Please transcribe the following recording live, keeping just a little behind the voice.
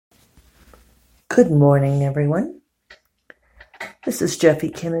Good morning, everyone. This is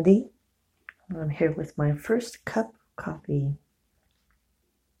Jeffe Kennedy. I'm here with my first cup of coffee.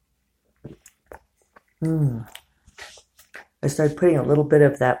 I started putting a little bit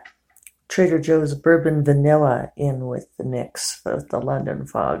of that Trader Joe's bourbon vanilla in with the mix of the London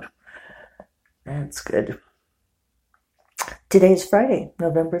Fog. That's good. Today's Friday,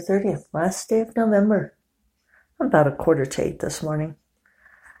 November 30th, last day of November. I'm about 7:45 this morning.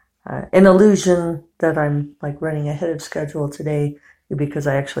 An illusion that I'm running ahead of schedule today because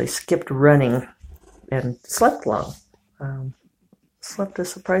I actually skipped running and slept long. Slept a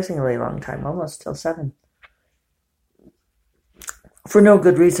surprisingly long time, almost till 7. For no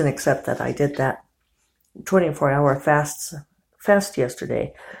good reason except that I did that 24-hour fast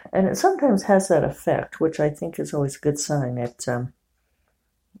yesterday, and it sometimes has that effect, which I think is always a good sign.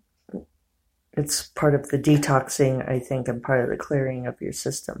 It's part of the detoxing, I think, and part of the clearing of your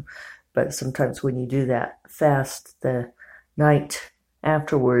system. But sometimes when you do that fast, the night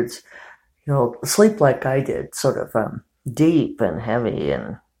afterwards, sleep like I did, sort of deep and heavy,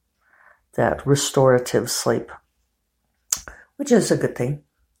 and that restorative sleep, which is a good thing.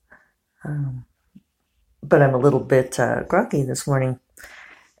 But I'm a little bit groggy this morning.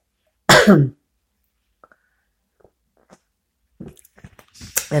 And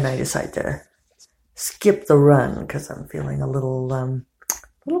I decided to skip the run because I'm feeling a little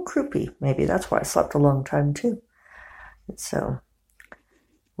croupy. Maybe that's why I slept a long time too. So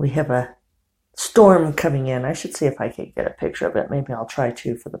we have a storm coming in. I should see if I can get a picture of it. Maybe I'll try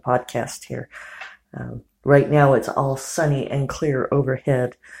to for the podcast here. Right now it's all sunny and clear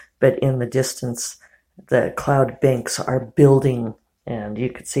overhead, but in the distance the cloud banks are building, and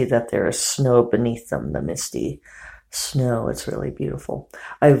you can see that there is snow beneath them, the misty snow. It's really beautiful.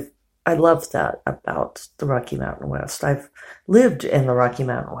 I love that about the Rocky Mountain West. I've lived in the Rocky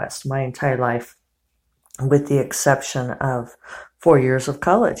Mountain West my entire life, with the exception of 4 years of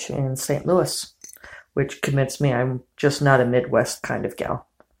college in St. Louis, which convinced me I'm just not a Midwest kind of gal.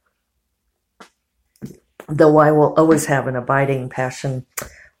 Though I will always have an abiding affection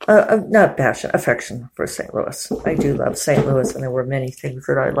for St. Louis. I do love St. Louis, and there were many things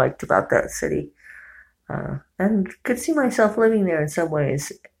that I liked about that city. And could see myself living there in some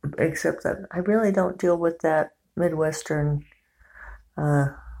ways, except that I really don't deal with that Midwestern,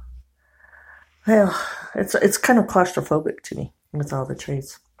 it's kind of claustrophobic to me with all the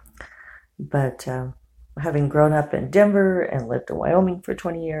trees. But having grown up in Denver and lived in Wyoming for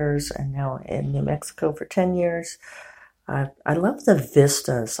 20 years and now in New Mexico for 10 years, I love the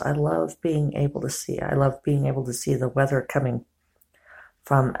vistas. I love being able to see. I love being able to see the weather coming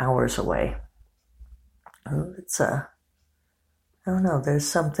from hours away. It's I don't know, there's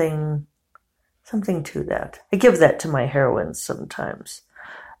something to that. I give that to my heroines sometimes,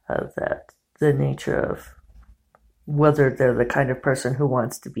 of that, the nature of whether they're the kind of person who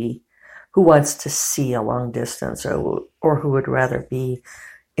wants to see a long distance, or who would rather be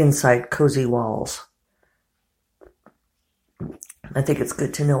inside cozy walls. I think it's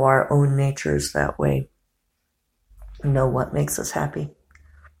good to know our own natures that way, know what makes us happy.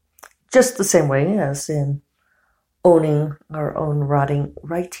 Just the same way as in owning our own writing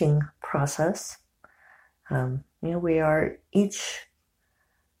process. We are each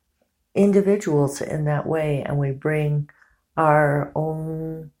individuals in that way, and we bring our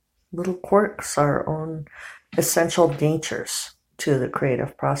own little quirks, our own essential natures to the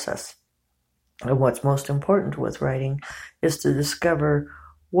creative process. And what's most important with writing is to discover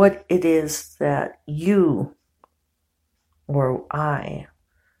what it is that you or I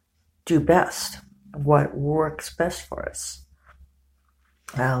do best, what works best for us.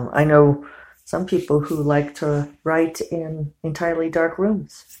 I know some people who like to write in entirely dark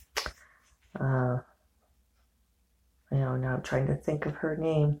rooms. Now I'm trying to think of her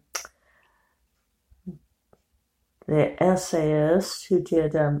name. The essayist who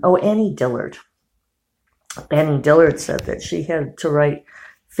did, Annie Dillard. Annie Dillard said that she had to write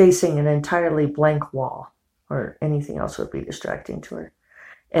facing an entirely blank wall, or anything else would be distracting to her.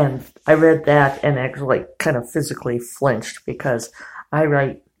 And I read that and actually kind of physically flinched, because I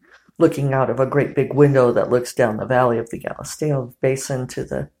write looking out of a great big window that looks down the valley of the Galisteo Basin to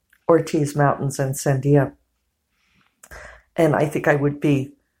the Ortiz Mountains and Sandia. And I think I would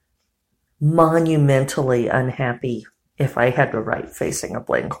be monumentally unhappy if I had to write facing a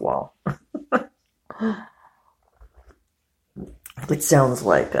blank wall. Which sounds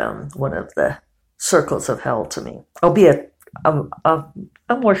like one of the circles of hell to me. Albeit a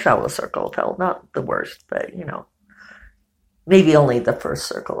more shallow circle of hell, not the worst, but maybe only the first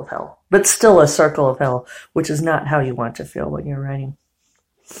circle of hell, but still a circle of hell, which is not how you want to feel when you're writing.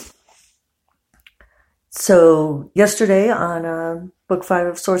 So yesterday on book 5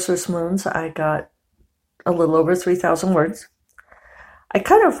 of Sorcerous Moons, I got a little over 3,000 words. I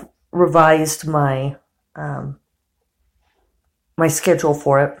kind of revised my my schedule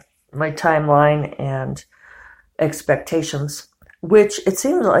for it, my timeline and expectations, which it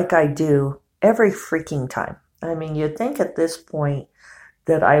seems like I do every freaking time. I mean, you'd think at this point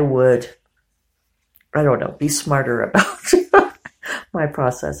that I would, I don't know, be smarter about my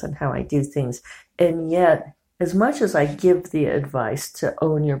process and how I do things. And yet, as much as I give the advice to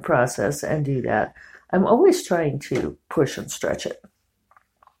own your process and do that, I'm always trying to push and stretch it.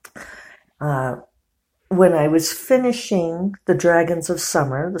 When I was finishing The Dragons of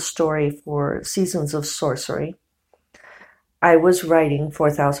Summer, the story for Seasons of Sorcery, I was writing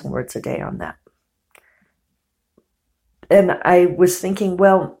 4,000 words a day on that. And I was thinking,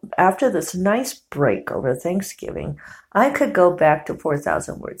 well, after this nice break over Thanksgiving, I could go back to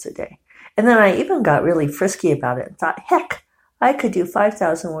 4,000 words a day. And then I even got really frisky about it and thought, heck, I could do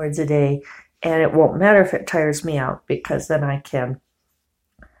 5,000 words a day, and it won't matter if it tires me out, because then I can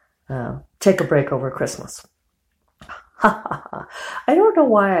take a break over Christmas. I don't know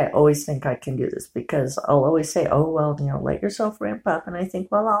why I always think I can do this, because I'll always say, oh, well, let yourself ramp up. And I think,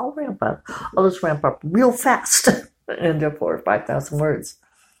 well, I'll ramp up. I'll just ramp up real fast into 4,000 or 5,000 words.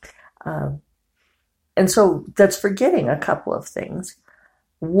 And so that's forgetting a couple of things.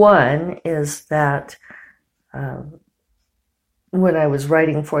 One is that when I was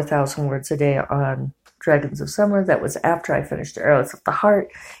writing 4,000 words a day on Dragons of Summer, that was after I finished Arrows of the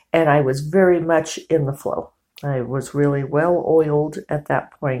Heart, and I was very much in the flow. I was really well oiled at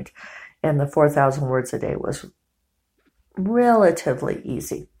that point, and the 4,000 words a day was relatively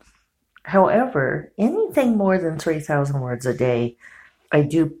easy. However, anything more than 3,000 words a day, I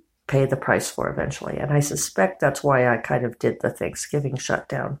do pay the price for eventually, and I suspect that's why I kind of did the Thanksgiving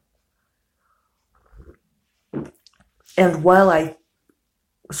shutdown. And while I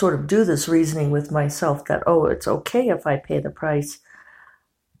sort of do this reasoning with myself that, oh, it's okay if I pay the price,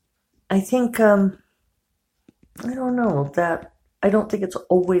 I think, I don't know, that I don't think it's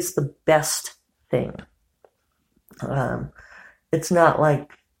always the best thing. It's not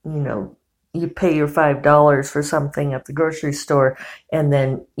like, you pay your $5 for something at the grocery store and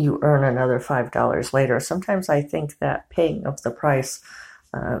then you earn another $5 later. Sometimes I think that paying of the price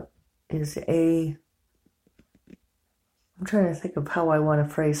is I'm trying to think of how I want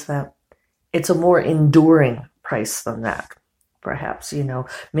to phrase that. It's a more enduring price than that, perhaps.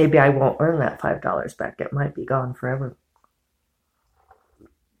 Maybe I won't earn that $5 back. It might be gone forever.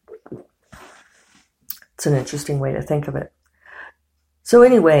 It's an interesting way to think of it. So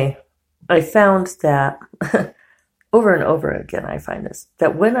anyway, I found that over and over again, I find this,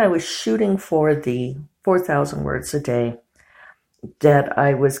 that when I was shooting for the 4,000 words a day, that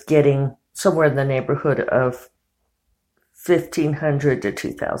I was getting somewhere in the neighborhood of 1,500 to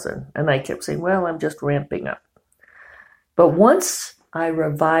 2,000. And I kept saying, well, I'm just ramping up. But once I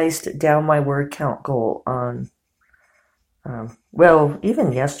revised down my word count goal on,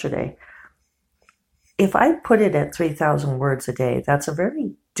 even yesterday, if I put it at 3,000 words a day, that's a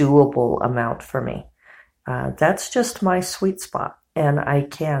very doable amount for me. That's just my sweet spot, and I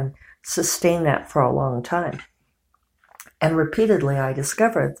can sustain that for a long time. And repeatedly, I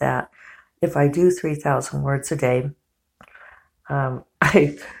discovered that if I do 3,000 words a day, if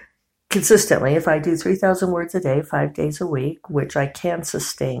I do 3,000 words a day, 5 days a week, which I can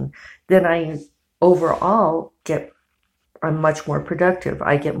sustain, then I overall I'm much more productive.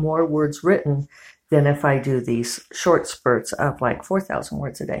 I get more words written than if I do these short spurts of like 4,000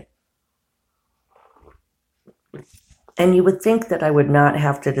 words a day. And you would think that I would not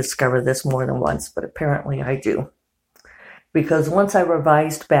have to discover this more than once, but apparently I do. Because once I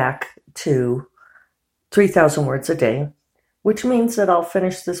revised back to 3,000 words a day, which means that I'll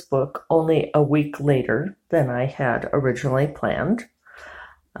finish this book only a week later than I had originally planned,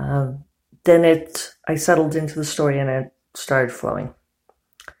 then I settled into the story and it started flowing.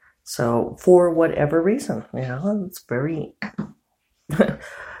 So for whatever reason, it's very,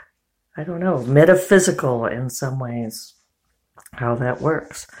 I don't know, metaphysical in some ways, how that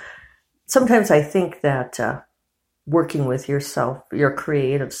works. Sometimes I think that working with yourself, your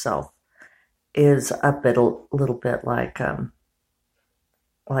creative self, is a little bit like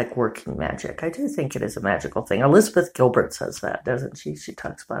working magic. I do think it is a magical thing. Elizabeth Gilbert says that, doesn't she? She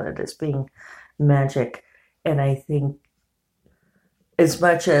talks about it as being magic. And I think as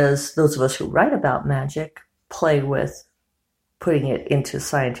much as those of us who write about magic play with putting it into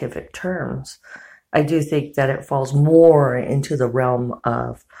scientific terms, I do think that it falls more into the realm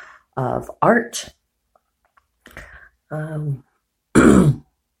of art.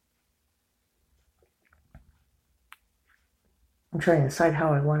 I'm trying to decide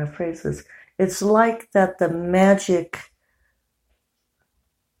how I want to phrase this. It's like that the magic,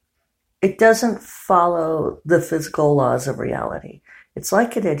 it doesn't follow the physical laws of reality. It's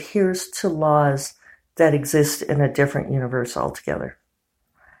like it adheres to laws that exist in a different universe altogether.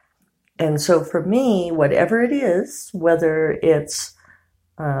 And so for me, whatever it is, whether it's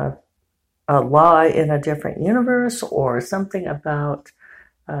a law in a different universe or something about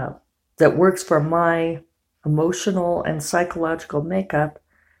that works for my emotional and psychological makeup,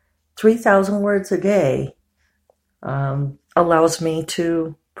 3,000 words a day allows me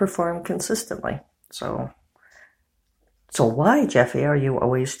to perform consistently. So why, Jeffy, are you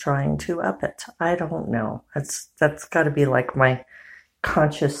always trying to up it? I don't know. That's got to be like my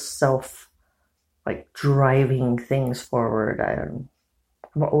conscious self, like driving things forward. I'm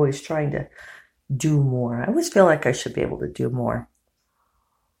always trying to do more. I always feel like I should be able to do more.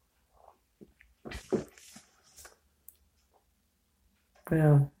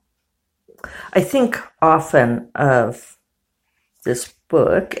 Well, I think often of this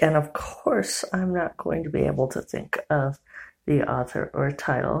book, and of course I'm not going to be able to think of the author or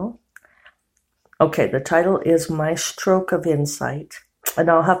title. Okay, the title is My Stroke of Insight, and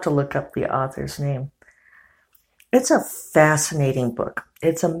I'll have to look up the author's name. It's a fascinating book.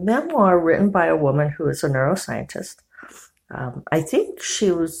 It's a memoir written by a woman who is a neuroscientist. I think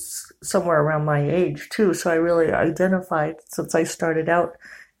she was somewhere around my age too, so I really identified since I started out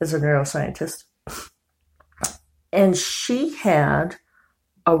as a neuroscientist. And she had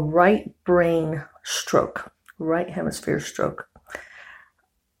a right brain stroke, right hemisphere stroke.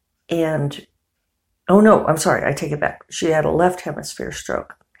 And, oh no, I'm sorry, I take it back. She had a left hemisphere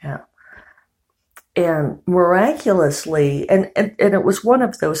stroke. Yeah. And miraculously, and it was one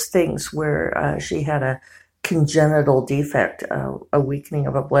of those things where she had a congenital defect, a weakening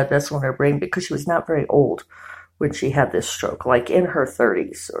of a blood vessel in her brain, because she was not very old when she had this stroke, like in her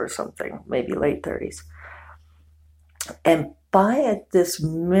 30s or something, maybe late 30s. And by this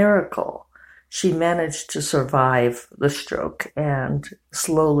miracle, she managed to survive the stroke and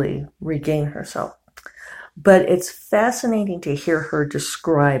slowly regain herself. But it's fascinating to hear her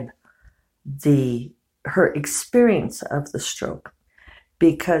describe her experience of the stroke,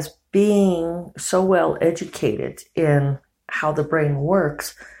 because being so well educated in how the brain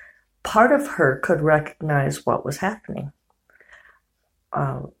works, part of her could recognize what was happening.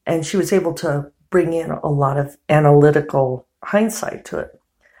 And she was able to bring in a lot of analytical hindsight to it.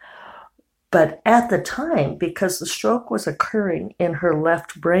 But at the time, because the stroke was occurring in her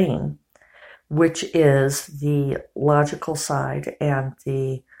left brain, which is the logical side and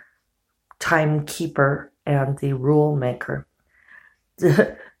the timekeeper and the rule maker,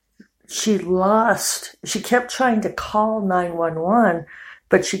 she kept trying to call 911,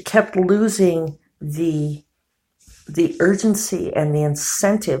 but she kept losing the urgency and the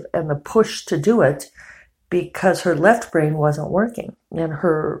incentive and the push to do it because her left brain wasn't working. And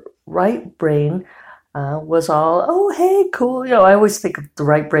her right brain was all, oh, hey, cool. You know, I always think of the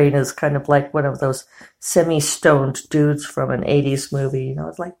right brain as kind of like one of those semi-stoned dudes from an 80s movie. You know,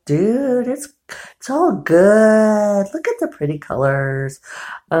 it's like, dude, it's all good. Look at the pretty colors.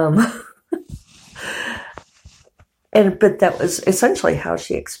 But that was essentially how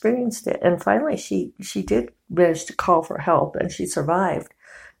she experienced it. And finally, she did manage to call for help, and she survived.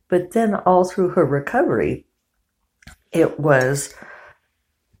 But then all through her recovery,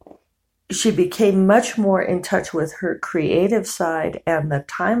 she became much more in touch with her creative side and the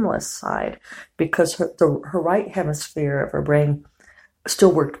timeless side, because her right hemisphere of her brain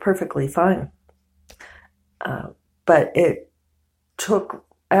still worked perfectly fine. But it took,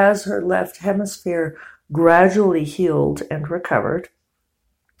 as her left hemisphere gradually healed and recovered,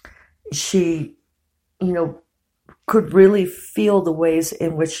 she, could really feel the ways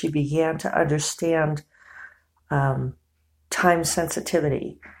in which she began to understand time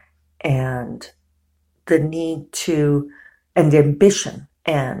sensitivity and the need to, and ambition,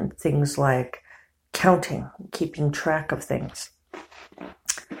 and things like counting, keeping track of things.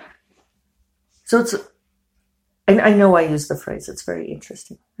 So and I know I use the phrase, it's very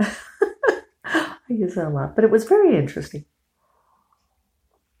interesting. I use it a lot, but it was very interesting.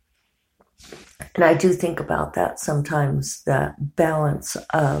 And I do think about that sometimes, that balance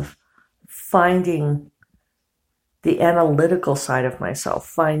of finding the analytical side of myself,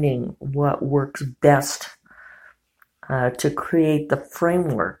 finding what works best to create the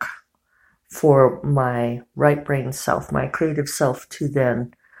framework for my right brain self, my creative self, to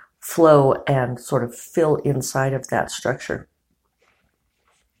then flow and sort of fill inside of that structure.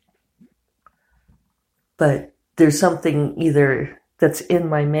 But there's something either that's in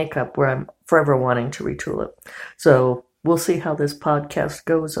my makeup where I'm forever wanting to retool it. So we'll see how this podcast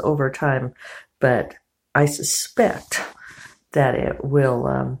goes over time, but I suspect that it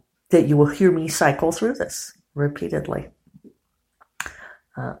will, that you will hear me cycle through this repeatedly.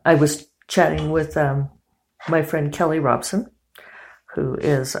 I was chatting with my friend Kelly Robson, who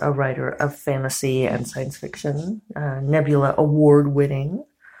is a writer of fantasy and science fiction, Nebula Award-winning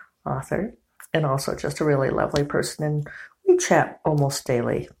author, and also just a really lovely person. And we chat almost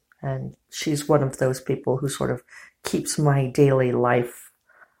daily. And she's one of those people who sort of keeps my daily life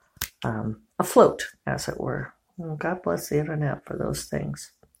afloat, as it were. Well, God bless the internet for those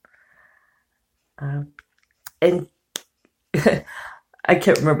things. And I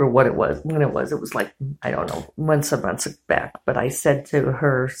can't remember what it was, when it was. It was like, I don't know, months and months back. But I said to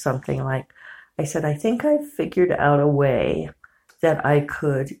her something like, I said, I think I figured out a way that I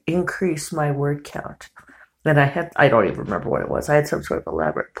could increase my word count. And I don't even remember what it was. I had some sort of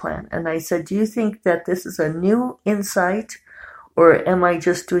elaborate plan. And I said, do you think that this is a new insight? Or am I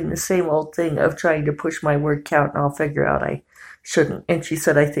just doing the same old thing of trying to push my word count and I'll figure out I shouldn't? And she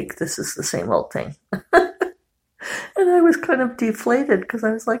said, I think this is the same old thing. And I was kind of deflated because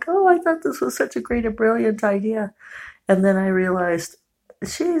I was like, oh, I thought this was such a great and brilliant idea. And then I realized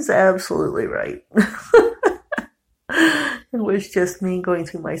she's absolutely right. It was just me going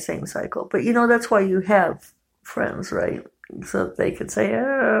through my same cycle. But that's why you have friends, right? So that they could say,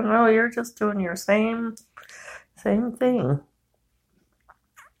 oh, no, you're just doing your same thing.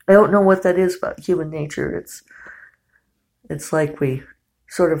 I don't know what that is about human nature. It's like we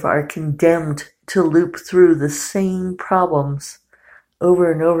sort of are condemned to loop through the same problems over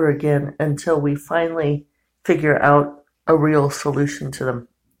and over again until we finally figure out a real solution to them.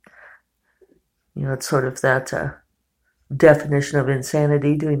 It's sort of that definition of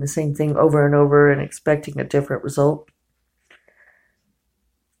insanity, doing the same thing over and over and expecting a different result.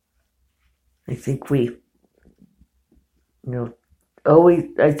 I think I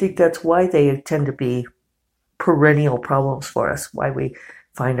think that's why they tend to be perennial problems for us, why we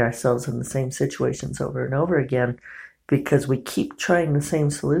find ourselves in the same situations over and over again, because we keep trying the same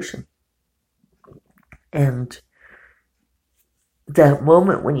solution. And that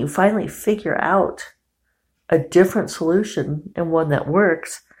moment when you finally figure out a different solution and one that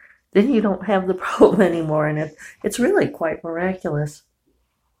works, then you don't have the problem anymore. And it's really quite miraculous.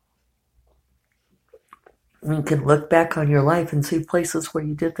 You can look back on your life and see places where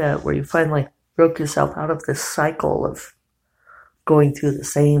you did that, where you finally broke yourself out of this cycle of going through the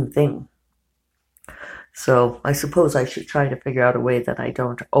same thing. So I suppose I should try to figure out a way that I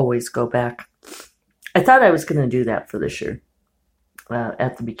don't always go back. I thought I was going to do that for this year.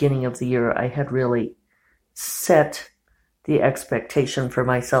 At the beginning of the year, I had really set the expectation for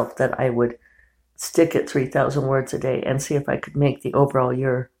myself that I would stick at 3,000 words a day and see if I could make the overall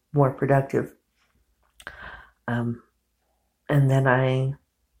year more productive. And then I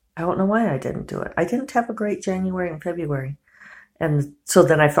don't know why I didn't do it. I didn't have a great January and February. And so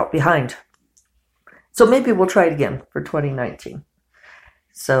then I felt behind. So maybe we'll try it again for 2019.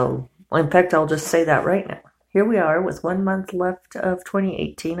 So, in fact, I'll just say that right now. Here we are with 1 month left of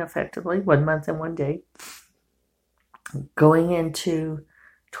 2018, effectively, 1 month and 1 day. Going into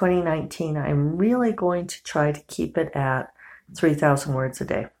 2019, I'm really going to try to keep it at 3,000 words a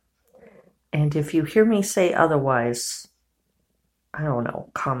day. And if you hear me say otherwise, I don't know,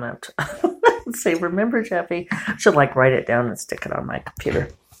 comment. Say, remember, Jeffy? I should write it down and stick it on my computer.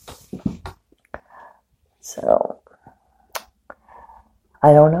 So,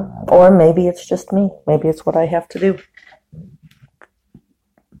 I don't know. Or maybe it's just me. Maybe it's what I have to do.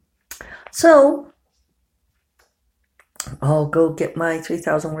 So, I'll go get my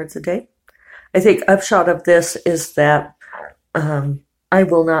 3,000 words a day. I think upshot of this is that I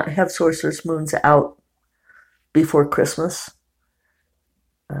will not have Sorcerer's Moons out before Christmas.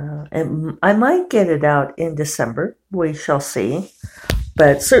 And I might get it out in December. We shall see.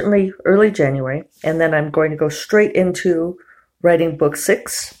 But certainly early January. And then I'm going to go straight into writing book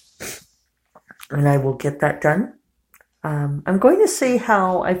 6. And I will get that done. I'm going to see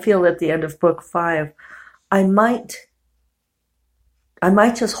how I feel at the end of book 5. I might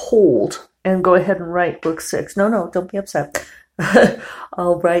just hold and go ahead and write book 6. No, don't be upset.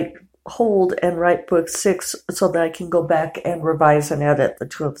 I'll hold and write book 6 so that I can go back and revise and edit the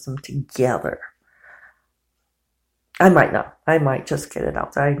two of them together. I might not. I might just get it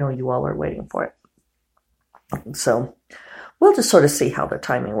out there. I know you all are waiting for it. So we'll just sort of see how the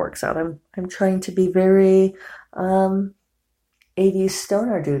timing works out. I'm trying to be very 80s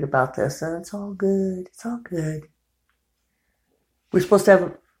stoner dude about this, and it's all good. It's all good. We're supposed to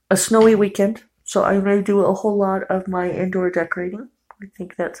have a snowy weekend, so I'm going to do a whole lot of my indoor decorating. I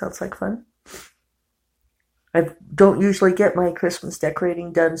think that sounds like fun. I don't usually get my Christmas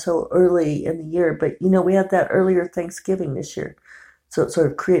decorating done so early in the year, but we had that earlier Thanksgiving this year. So it sort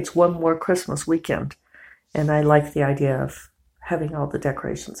of creates one more Christmas weekend. And I like the idea of having all the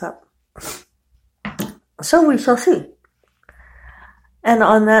decorations up. So we shall see. And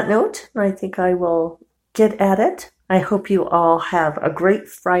on that note, I think I will get at it. I hope you all have a great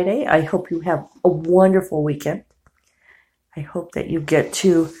Friday. I hope you have a wonderful weekend. I hope that you get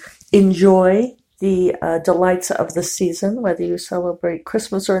to enjoy the delights of the season, whether you celebrate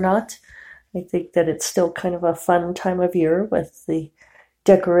Christmas or not. I think that it's still kind of a fun time of year with the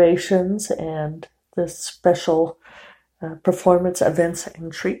decorations and the special performance events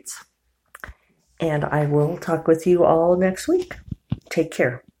and treats. And I will talk with you all next week. Take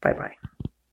care. Bye-bye.